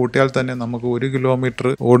 കിലോമീറ്റർ കൂട്ടിയാൽ തന്നെ നമുക്ക് 1 കിലോമീറ്റർ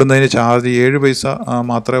ഓടുന്നതിന് ചാർജ് 7 പൈസ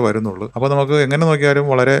മാത്രമേ വരുന്നുള്ളൂ. അപ്പോൾ നമുക്ക് എങ്ങനെ നോക്കിയാലും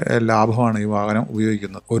വളരെ ലാഭമാണ് ഈ വാഹനം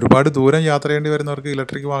ഉപയോഗിക്കുന്നത്. ഒരുപാട് ദൂരം യാത്ര ചെയ്യേണ്ടി വരുന്നവർക്ക്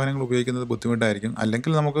ഇലക്ട്രിക് വാഹനങ്ങൾ ഉപയോഗിക്കുന്നത് ബുദ്ധിമുട്ടായിരിക്കും.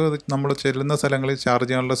 അല്ലെങ്കിൽ നമ്മൾ ചെല്ലുന്ന സ്ഥലങ്ങളിൽ ചാർജ്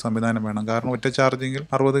ചെയ്യാനുള്ള സംവിധാനം വേണം. കാരണം ഒറ്റ ചാർജിങ്ങിൽ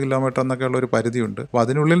 60 കിലോമീറ്റർ എന്നൊക്കെ ഉള്ള ഒരു പരിധിയുണ്ട്. അപ്പോൾ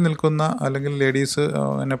അതിനുള്ളിൽ നിൽക്കുന്ന അല്ലെങ്കിൽ ലേഡീസ്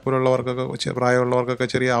എന്നെപ്പോലുള്ളവർക്കൊക്കെ പ്രായമുള്ളവർക്കൊക്കെ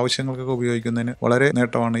ചെറിയ ആവശ്യങ്ങൾക്കൊക്കെ ഉപയോഗിക്കുന്നതിന് വളരെ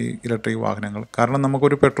നേട്ടമാണ് ഈ ഇലക്ട്രിക് വാഹനങ്ങൾ. കാരണം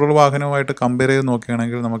നമുക്കൊരു പെട്രോൾ വാഹനവുമായിട്ട് കമ്പയർ ചെയ്ത്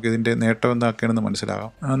നോക്കുകയാണെങ്കിൽ നമുക്ക് ഇതിൻ്റെ നേട്ടം എന്താക്കുകയാണെന്ന്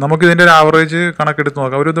മനസ്സിലാകാം. നമുക്കിതിൻ്റെ ഒരു ആവറേജ് കണക്കെടുത്ത്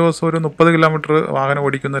നോക്കാം. ഒരു ദിവസം ഒരു 30 കിലോമീറ്റർ വാഹനം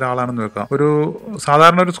ഓടിക്കുന്ന ഒരാളാണെന്ന് വെക്കാം.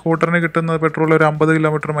 സാധാരണ ഒരു സ്കൂട്ടറിന് കിട്ടുന്നത് പെട്രോൾ ഒരു 50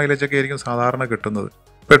 കിലോമീറ്റർ മൈലേജ് ഒക്കെ ആയിരിക്കും സാധാരണ കിട്ടുന്നത്.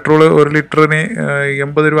 പെട്രോൾ 1 ലിറ്ററിന്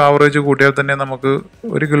 80 രൂപ ആവറേജ് കൂട്ടിയാൽ തന്നെ നമുക്ക്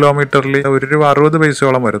 1 കിലോമീറ്ററിൽ 1 രൂപ 60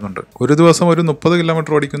 പൈസയോളം വരുന്നുണ്ട്. ഒരു ദിവസം ഒരു 30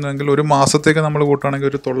 കിലോമീറ്റർ ഓടിക്കുന്നുവെങ്കിൽ ഒരു മാസത്തേക്ക് നമ്മൾ കൂട്ടുകയാണെങ്കിൽ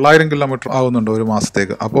ഒരു 900 കിലോമീറ്റർ ആകുന്നുണ്ട് ഒരു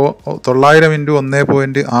മാസത്തേക്ക്. അപ്പോൾ 900 ×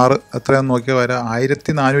 1.6 എത്രയാണെന്ന് നോക്കിയാൽ വരാം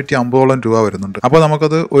 1450 രൂപ വരുന്നുണ്ട്. അപ്പോൾ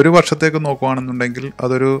നമുക്കത് ഒരു വർഷത്തേക്ക് നോക്കുകയാണെന്നുണ്ടെങ്കിൽ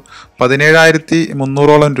അതൊരു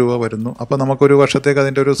 17,300 രൂപ വരുന്നു. അപ്പോൾ നമുക്കൊരു വർഷത്തേക്ക്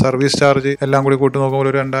അതിൻ്റെ ഒരു സർവീസ് ചാർജ് എല്ലാം കൂടി കൂട്ടി നോക്കുമ്പോൾ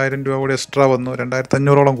ഒരു 2,000 രൂപ കൂടി എക്സ്ട്രാ വന്നു.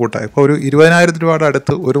 2,500 കൂട്ടായി. ഇപ്പോൾ ഒരു 20,000 രൂപയുടെ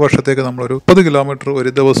അടുത്ത് ഒരു വർഷത്തേക്ക് നമ്മളൊരു 30 കിലോമീറ്റർ ഒരു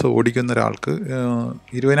ദിവസം ഓടിക്കുന്ന ഒരാൾക്ക്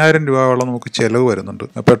 20,000 രൂപയോളം നമുക്ക് ചിലവ് വരുന്നുണ്ട്.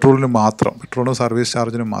 പെട്രോളിന് മാത്രം, പെട്രോളും സർവീസ്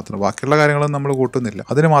ചാർജിനും മാത്രം. ബാക്കിയുള്ള കാര്യങ്ങളൊന്നും നമ്മൾ കൂട്ടുന്നില്ല,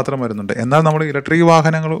 അതിന് മാത്രം വരുന്നുണ്ട്. എന്നാൽ നമ്മൾ ഇലക്ട്രിക്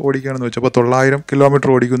വാഹനങ്ങൾ ഓടിക്കുകയാണെന്ന് വെച്ചപ്പോൾ 900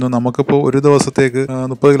 കിലോമീറ്റർ ഓടിക്കുന്നു. നമുക്കിപ്പോൾ ഒരു ദിവസത്തേക്ക്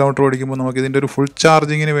 30 കിലോമീറ്റർ ഓടിക്കുമ്പോൾ നമുക്ക് ഇതിൻ്റെ ഒരു ഫുൾ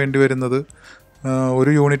ചാർജിങ്ങിന് വേണ്ടി വരുന്നത്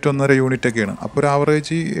 1 യൂണിറ്റ് 1.5 യൂണിറ്റ് ഒക്കെയാണ്. അപ്പോൾ ഒരു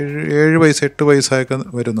ആവറേജ് 7 പൈസ 8 പൈസ ഒക്കെ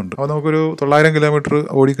വരുന്നുണ്ട്. അപ്പോൾ നമുക്കൊരു 900 കിലോമീറ്റർ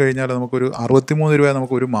ഓടിക്കഴിഞ്ഞാൽ നമുക്കൊരു 63 രൂപ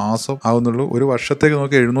നമുക്ക് ഒരു മാസം ആകുന്നുള്ളൂ. ഒരു വർഷത്തേക്ക്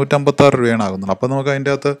നമുക്ക് 756 രൂപയാണ് ആകുന്നുള്ളൂ. അപ്പോൾ നമുക്ക്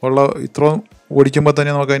അതിൻ്റെ അകത്ത് ഉള്ള ഇത്രയും ഓടിക്കുമ്പോൾ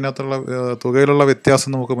തന്നെ നമുക്ക് അതിനകത്തുള്ള തുകയിലുള്ള വ്യത്യാസം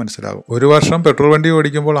നമുക്ക് മനസ്സിലാകും. ഒരു വർഷം പെട്രോൾ വണ്ടി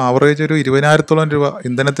ഓടിക്കുമ്പോൾ ആവറേജ് ഒരു 20,000 രൂപ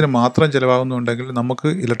ഇന്ധനത്തിന് മാത്രം ചിലവാകുന്നുണ്ടെങ്കിൽ നമുക്ക്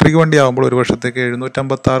ഇലക്ട്രിക് വണ്ടി ആകുമ്പോൾ ഒരു വർഷത്തേക്ക്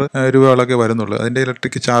 756 രൂപകളൊക്കെ വരുന്നുള്ളൂ അതിൻ്റെ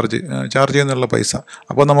ഇലക്ട്രിക് ചാർജ് ചെയ്യുന്നുള്ള പൈസ.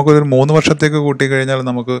 അപ്പോൾ നമുക്കൊരു 3 വർഷത്തേക്ക് കൂട്ടി കഴിഞ്ഞാൽ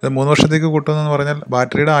നമുക്ക് 3 വർഷത്തേക്ക് കൂട്ടുന്നതെന്ന് പറഞ്ഞാൽ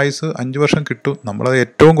ബാറ്ററിയുടെ ആയുസ് 5 വർഷം കിട്ടും. നമ്മളത്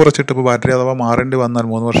ഏറ്റവും കുറച്ചിട്ട് ഇപ്പോൾ ബാറ്ററി അഥവാ മാറേണ്ടി വന്നാൽ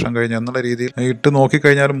 3 വർഷം കഴിഞ്ഞ് എന്നുള്ള രീതിയിൽ ഇട്ട്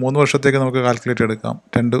നോക്കിക്കഴിഞ്ഞാലും 3 വർഷത്തേക്ക് നമുക്ക് കാൽക്കുലേറ്റ് എടുക്കാം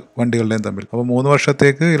രണ്ട് വണ്ടികളുടെയും തമ്മിൽ. അപ്പോൾ 3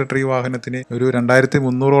 വർഷത്തേക്ക് ഇലക്ട്രിക് വാഹനത്തിന് ഒരു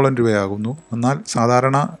 2,300 രൂപയാകുന്നു. എന്നാൽ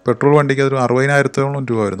സാധാരണ പെട്രോൾ വണ്ടിക്ക് അതൊരു 60,000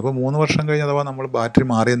 രൂപ വരുന്നു. അപ്പോൾ 3 വർഷം കഴിഞ്ഞ് അഥവാ നമ്മൾ ബാറ്ററി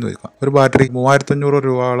മാറിയെന്ന് വെക്കാം, ഒരു ബാറ്ററി 3,500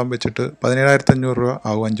 രൂപയോളം വെച്ചിട്ട് 17,500 രൂപ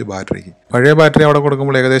ആകും 5 ബാറ്ററിക്ക്. പഴയ ബാറ്ററി അവിടെ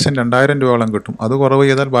കൊടുക്കുമ്പോൾ ഏകദേശം 2,000 രൂപയോളം കിട്ടും. അത് കുറവ്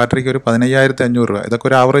ചെയ്താൽ ബാറ്ററിക്ക് ഒരു 15,500 രൂപ. ഇതൊക്കെ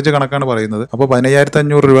ഒരു ആവറേജ് കണക്കാണ് പറയുന്നത്. അപ്പോൾ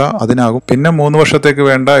 15,500 രൂപ അതിനാകും. പിന്നെ 3 വർഷത്തേക്ക്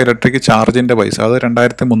വേണ്ട ഇലക്ട്രിക് ചാർജിന്റെ പൈസ അത്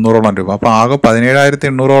 2,300 രൂപ. അപ്പോൾ ആകെ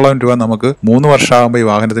 17,800 രൂപ നമുക്ക് 3 വർഷമാകുമ്പോൾ ഈ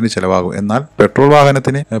വാഹനത്തിന് ചിലവാകും. എന്നാൽ പെട്രോൾ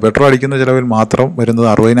വാഹനത്തിന് പെട്രോൾ അടിക്കുന്ന ചിലവിൽ മാത്രം വരുന്നത്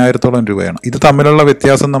 60,000-ഓളം രൂപയാണ്. ഇത് തമ്മിലുള്ള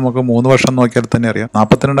വ്യത്യാസം നമുക്ക് 3 വർഷം നോക്കിയാൽ തന്നെ അറിയാം.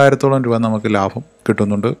 42,000-ഓളം രൂപ നമുക്ക് ലാഭം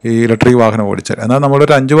കിട്ടുന്നുണ്ട് ഈ ഇലക്ട്രിക് വാഹനം ഓടിച്ചാൽ. എന്നാൽ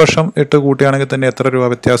നമ്മളൊരു 5 വർഷം ഇട്ട് കൂട്ടുകയാണെങ്കിൽ തന്നെ എത്ര രൂപ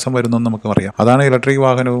വ്യത്യാസം വരുന്നെന്ന് നമുക്ക് അറിയാം. അതാണ് ഇലക്ട്രിക്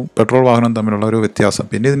വാഹനവും പെട്രോൾ വാഹനവും തമ്മിലുള്ള ഒരു വ്യത്യാസം.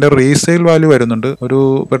 പിന്നെ ഇതിന്റെ റീസെയിൽ വാല്യൂ വരുന്നുണ്ട്. ഒരു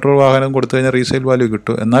പെട്രോൾ വാഹനം കൊടുത്തു കഴിഞ്ഞാൽ റീസെയിൽ വാല്യൂ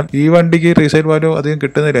കിട്ടും. എന്നാൽ ഈ വണ്ടിക്ക് റീസെയിൽ വാല്യൂ അധികം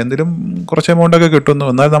കിട്ടുന്നില്ല. എന്തിലും കുറച്ച് എമൗണ്ട് ഒക്കെ കിട്ടുന്നു.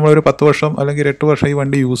 എന്നാൽ നമ്മളൊരു 10 വർഷം അല്ലെങ്കിൽ 8 വർഷം ഈ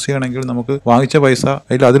വണ്ടി യൂസ് ചെയ്യണമെങ്കിൽ നമുക്ക് വാങ്ങിച്ച പൈസ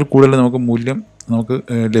അതിൽ കൂടുതൽ നമുക്ക് മൂല്യം നമുക്ക്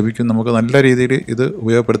ലഭിക്കും. നമുക്ക് നല്ല രീതിയിൽ ഇത്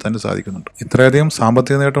ഉപയോഗപ്പെടുത്താൻ സാധിക്കുന്നുണ്ട്. ഇത്രയധികം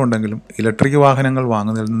സാമ്പത്തിക നേട്ടം ഉണ്ടെങ്കിലും ഇലക്ട്രിക് വാഹനങ്ങൾ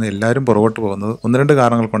വാങ്ങുന്നതിൽ നിന്ന് എല്ലാവരും പുറകോട്ട് പോകുന്നത് 1-2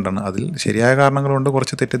 കാരണങ്ങൾ കൊണ്ടാണ്. അതിൽ ശരിയായ കാരണങ്ങളുണ്ട്,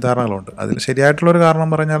 കുറച്ച് തെറ്റിദ്ധാരണകളുണ്ട്. അതിൽ ശരിയായിട്ടുള്ളൊരു കാരണം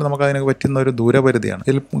പറഞ്ഞാൽ നമുക്ക് അതിന് പറ്റുന്ന ഒരു ദൂരപരിധിയാണ്.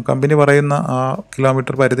 ഇതിൽ കമ്പനി പറയുന്ന ആ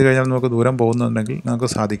കിലോമീറ്റർ പരിധി കഴിഞ്ഞാൽ നമുക്ക് ദൂരം പോകുന്നുണ്ടെങ്കിൽ നമുക്ക്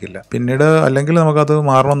സാധിക്കില്ല. പിന്നീട് അല്ലെങ്കിൽ നമുക്കത്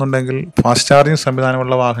മാറണമെന്നുണ്ടെങ്കിൽ ഫാസ്റ്റ് ചാർജിങ്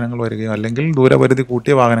സംവിധാനമുള്ള വാഹനങ്ങൾ വരികയും അല്ലെങ്കിൽ ദൂരപരിധി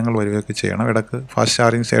കൂട്ടിയ വാഹനങ്ങൾ വരികയൊക്കെ ചെയ്യണം. ഇടയ്ക്ക് ഫാസ്റ്റ്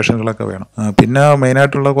ചാർജിങ് സ്റ്റേഷനുകളൊക്കെ വേണം. പിന്നെ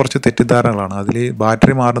മെയിനായിട്ടുള്ള കുറച്ച് തെറ്റിദ്ധാരണകളാണ്. അതിൽ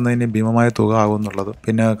ബാറ്ററി മാറുന്നതിന് ഭീമമായ തുക ആകുമെന്നുള്ളത്,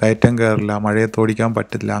 പിന്നെ കയറ്റം കയറില്ല, മഴയത്ത് ഓടിക്കാൻ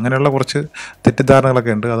പറ്റില്ല, അങ്ങനെയുള്ള കുറച്ച്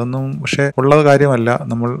തെറ്റിദ്ധാരണകളൊക്കെ ഉണ്ട്. അതൊന്നും പക്ഷേ ഉള്ള കാര്യമല്ല.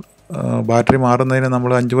 നമ്മൾ ബാറ്ററി മാറുന്നതിന്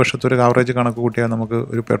നമ്മൾ 5 വർഷത്തെ ഒരു ആവറേജ് കണക്ക് കൂട്ടിയാൽ നമുക്ക്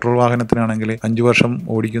ഒരു പെട്രോൾ വാഹനത്തിനാണെങ്കിൽ 5 വർഷം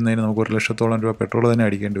ഓടിക്കുന്നതിന് നമുക്ക് 1,00,000-ഓളം രൂപ പെട്രോൾ തന്നെ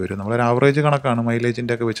അടിക്കേണ്ടി വരും. നമ്മളൊരു ആവറേജ് കണക്കാണ്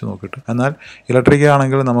മൈലേജിൻ്റെ ഒക്കെ വെച്ച് നോക്കിയിട്ട്. എന്നാൽ ഇലക്ട്രിക്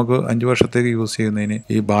ആണെങ്കിൽ നമുക്ക് 5 വർഷത്തേക്ക് യൂസ് ചെയ്യുന്നതിന്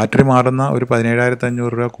ഈ ബാറ്ററി മാറുന്ന ഒരു 17,500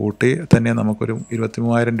 രൂപ കൂട്ടി തന്നെ നമുക്കൊരു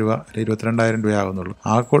 23,000 രൂപ അല്ലെങ്കിൽ 22,000 രൂപ ആകുന്നുള്ളൂ.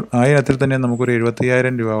 ആ ഇനത്തിൽ തന്നെ നമുക്കൊരു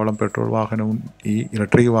 75,000 രൂപയോളം പെട്രോൾ വാഹനവും ഈ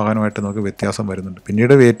ഇലക്ട്രിക് വാഹനമായിട്ട് നമുക്ക് വ്യത്യാസം വരുന്നുണ്ട്.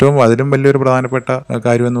 പിന്നീട് ഏറ്റവും അതിലും വലിയൊരു പ്രധാനപ്പെട്ട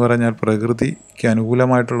കാര്യം എന്ന് പറഞ്ഞാൽ പ്രകൃതിക്ക്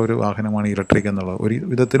അനുകൂലമായിട്ടുള്ളൊരു വാഹനമാണ് ഇലക്ട്രിക് എന്നുള്ളത്. ഒരു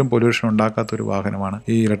വിധത്തിലും പൊല്യൂഷൻ ഉണ്ടാക്കാത്തൊരു വാഹനമാണ്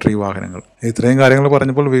ഈ ഇലക്ട്രിക് വാഹനങ്ങൾ. ഇത്രയും കാര്യങ്ങൾ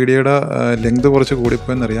പറഞ്ഞപ്പോൾ വീഡിയോയുടെ ലെങ്ത് കുറച്ച്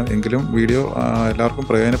കൂടിപ്പോയെന്നറിയാം. എങ്കിലും വീഡിയോ എല്ലാവർക്കും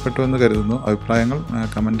പ്രയോജനപ്പെട്ടു എന്ന് കരുതുന്നു. അഭിപ്രായങ്ങൾ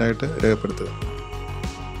കമൻ്റായിട്ട് രേഖപ്പെടുത്തുക.